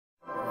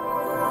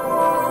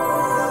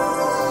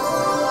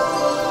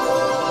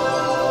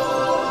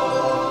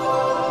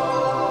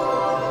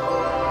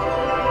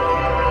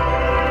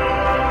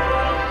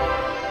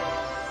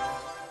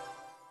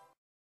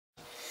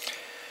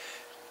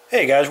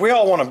Hey guys, we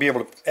all want to be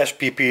able to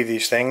SPP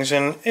these things,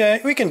 and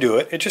we can do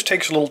it. It just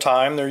takes a little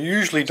time. They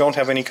usually don't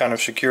have any kind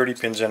of security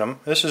pins in them.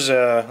 This is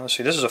a, let's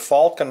see, this is a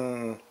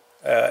Falcon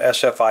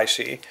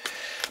SFIC,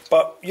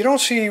 but you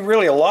don't see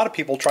really a lot of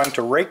people trying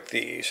to rake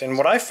these. And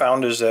what I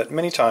found is that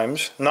many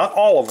times, not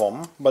all of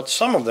them, but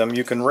some of them,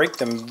 you can rake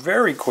them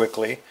very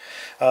quickly,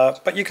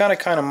 but you gotta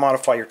kind of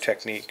modify your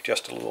technique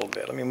just a little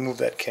bit. Let me move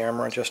that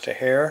camera just a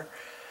hair,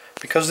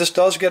 because this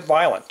does get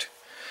violent.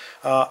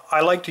 I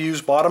like to use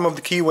bottom of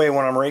the keyway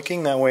when I'm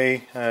raking, that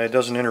way it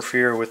doesn't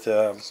interfere with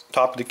the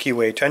top of the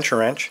keyway tension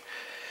wrench.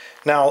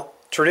 Now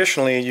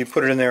traditionally you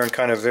put it in there and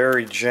kind of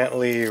very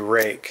gently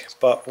rake,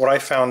 but what I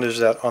found is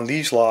that on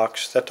these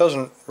locks that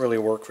doesn't really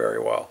work very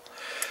well.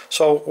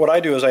 So what I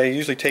do is I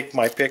usually take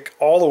my pick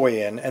all the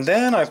way in, and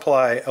then I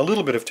apply a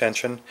little bit of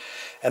tension,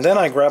 and then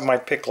I grab my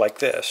pick like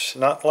this,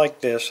 not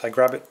like this. I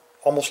grab it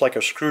almost like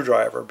a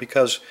screwdriver,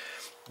 because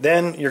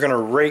then you're going to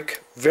rake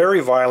very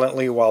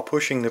violently while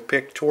pushing the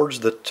pick towards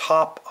the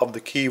top of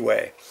the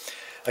keyway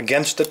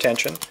against the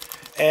tension,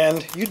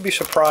 and you'd be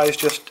surprised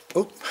just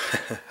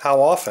how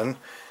often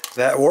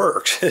that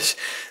works. It's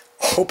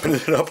opening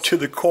it up to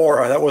the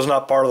core. That was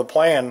not part of the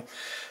plan,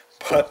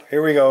 but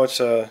here we go. It's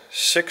a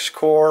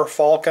 6-core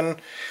Falcon.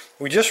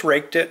 We just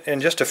raked it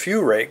in just a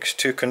few rakes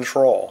to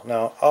control.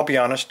 Now I'll be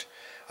honest,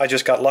 I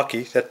just got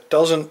lucky. That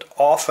doesn't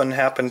often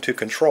happen to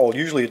control.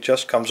 Usually it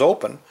just comes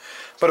open.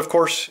 But of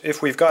course,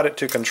 if we've got it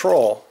to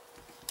control,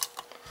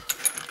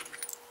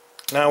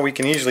 now we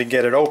can easily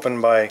get it open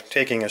by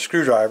taking a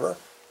screwdriver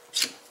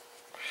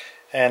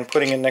and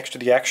putting it next to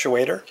the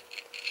actuator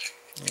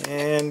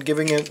and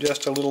giving it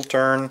just a little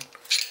turn,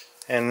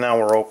 and now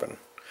we're open.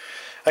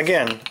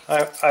 Again,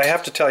 I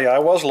have to tell you, I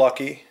was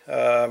lucky.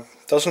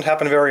 Doesn't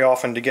happen very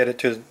often to get it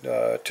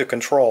to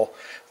control,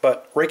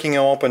 but raking it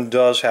open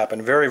does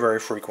happen very, very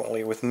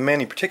frequently with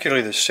many,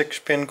 particularly the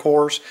 6-pin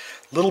cores.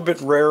 A little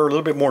bit rarer, a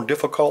little bit more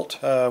difficult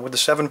with the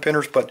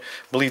 7-pinners, but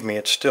believe me,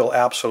 it's still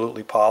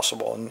absolutely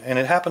possible, and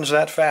it happens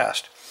that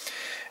fast.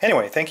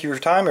 Anyway, thank you for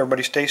your time.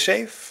 Everybody stay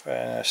safe,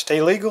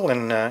 stay legal,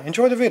 and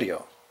enjoy the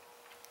video.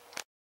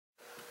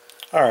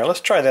 Alright,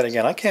 let's try that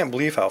again. I can't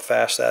believe how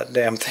fast that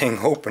damn thing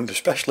opened,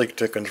 especially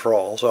to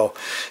control, so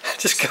I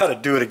just got to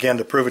do it again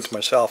to prove it to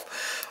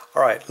myself.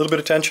 Alright, a little bit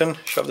of tension,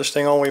 shove this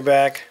thing all the way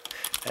back,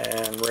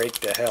 and rake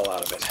the hell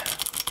out of it.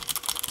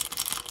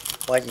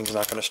 Lightning's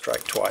not going to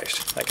strike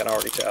twice, I can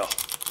already tell.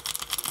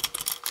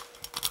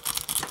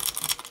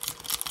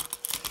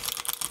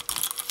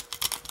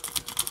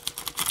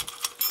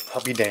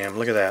 I'll be damned,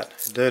 look at that.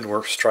 It did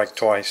work, strike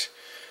twice.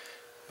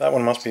 That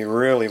one must be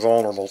really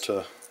vulnerable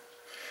to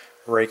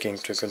raking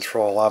to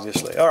control,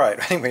 obviously.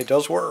 Alright, anyway, it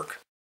does work.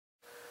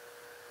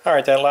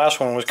 Alright, that last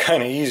one was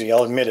kind of easy,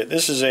 I'll admit it.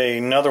 This is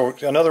another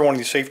one of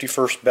these safety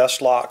first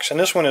best locks, and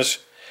this one is,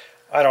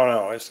 I don't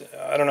know.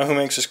 I don't know who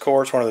makes this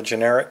core. It's one of the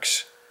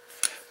generics.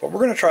 But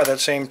we're going to try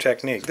that same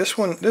technique. This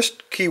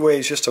keyway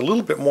is just a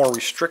little bit more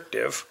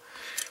restrictive,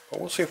 but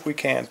we'll see if we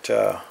can't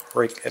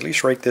at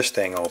least rake this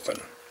thing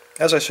open.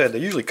 As I said, they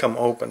usually come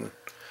open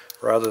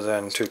rather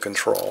than to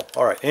control.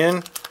 Alright,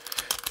 in,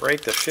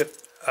 rake the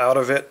shit out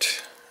of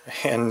it,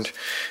 and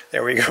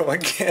there we go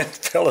again,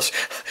 fellas.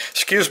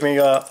 Excuse me,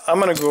 I'm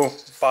going to go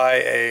buy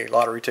a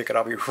lottery ticket.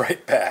 I'll be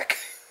right back.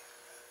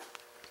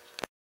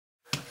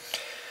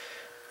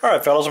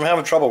 Alright fellas, I'm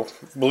having trouble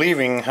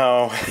believing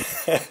how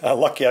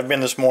lucky I've been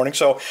this morning,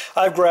 so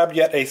I've grabbed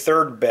yet a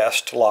third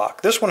best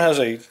lock. This one has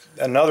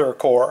another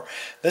core.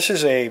 This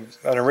is an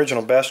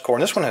original best core,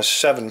 and this one has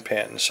 7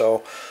 pins,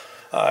 so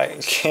I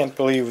can't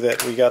believe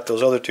that we got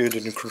those other two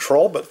to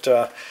control, but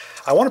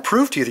I want to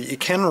prove to you that you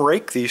can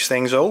rake these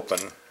things open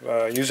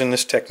using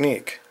this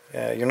technique.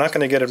 You're not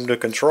going to get them to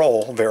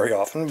control very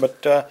often,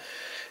 but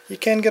you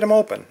can get them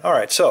open.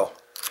 Alright, so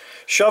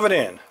shove it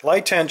in,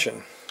 light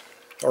tension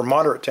or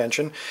moderate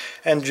tension,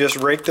 and just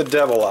rake the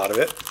devil out of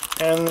it,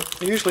 and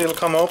usually it'll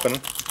come open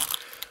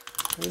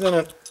within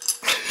a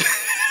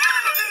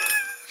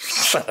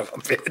son of a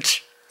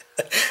bitch,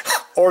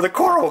 or the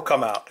core will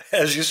come out,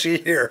 as you see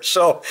here.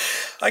 So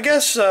I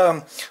guess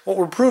what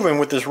we're proving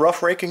with this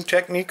rough raking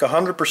technique,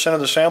 100% of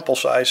the sample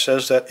size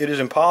says that it is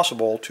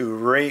impossible to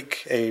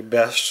rake a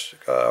best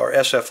or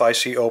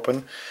SFIC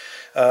open,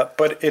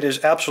 but it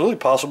is absolutely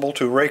possible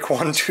to rake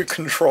one to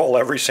control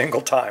every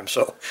single time.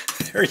 So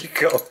there you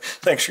go.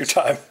 Thanks for your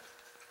time.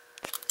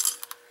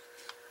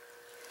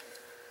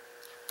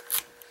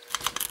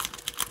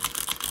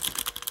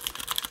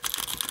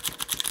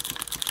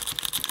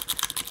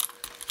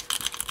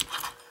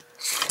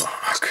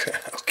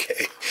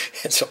 Okay,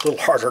 it's a little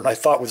harder than I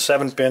thought with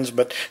 7 pins,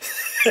 but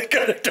I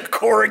got it to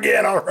core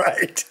again. All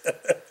right.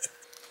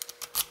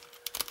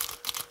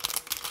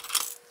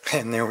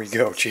 And there we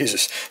go.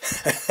 Jesus.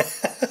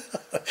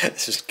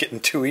 This is getting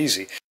too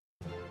easy.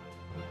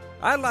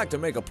 I'd like to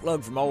make a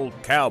plug for my old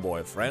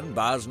cowboy friend,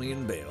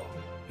 Bosnianbill.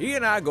 He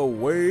and I go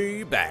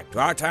way back to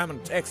our time in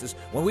Texas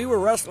when we were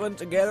rustling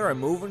together and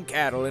moving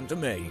cattle into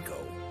Mexico.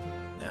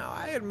 Now,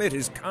 I admit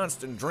his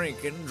constant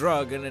drinking,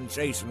 drugging, and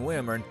chasing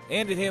women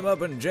ended him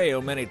up in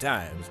jail many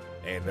times,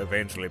 and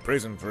eventually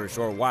prison for a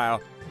short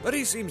while, but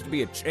he seems to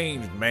be a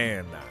changed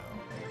man now.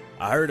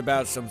 I heard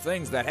about some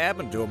things that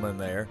happened to him in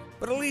there,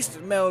 but at least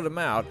it mellowed him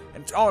out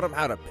and taught him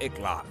how to pick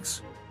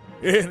locks.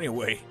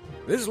 Anyway,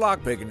 this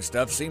lockpicking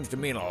stuff seems to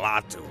mean a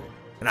lot to him,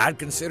 and I'd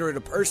consider it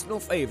a personal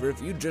favor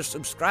if you'd just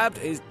subscribe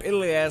to his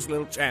piddly-ass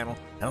little channel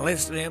and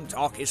listen to him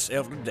talk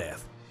himself to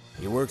death.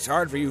 He works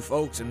hard for you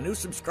folks, and new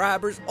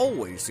subscribers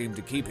always seem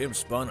to keep him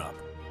spun up.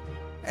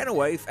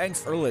 Anyway,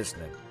 thanks for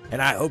listening,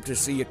 and I hope to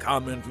see you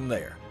commenting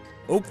there.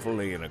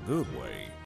 Hopefully in a good way.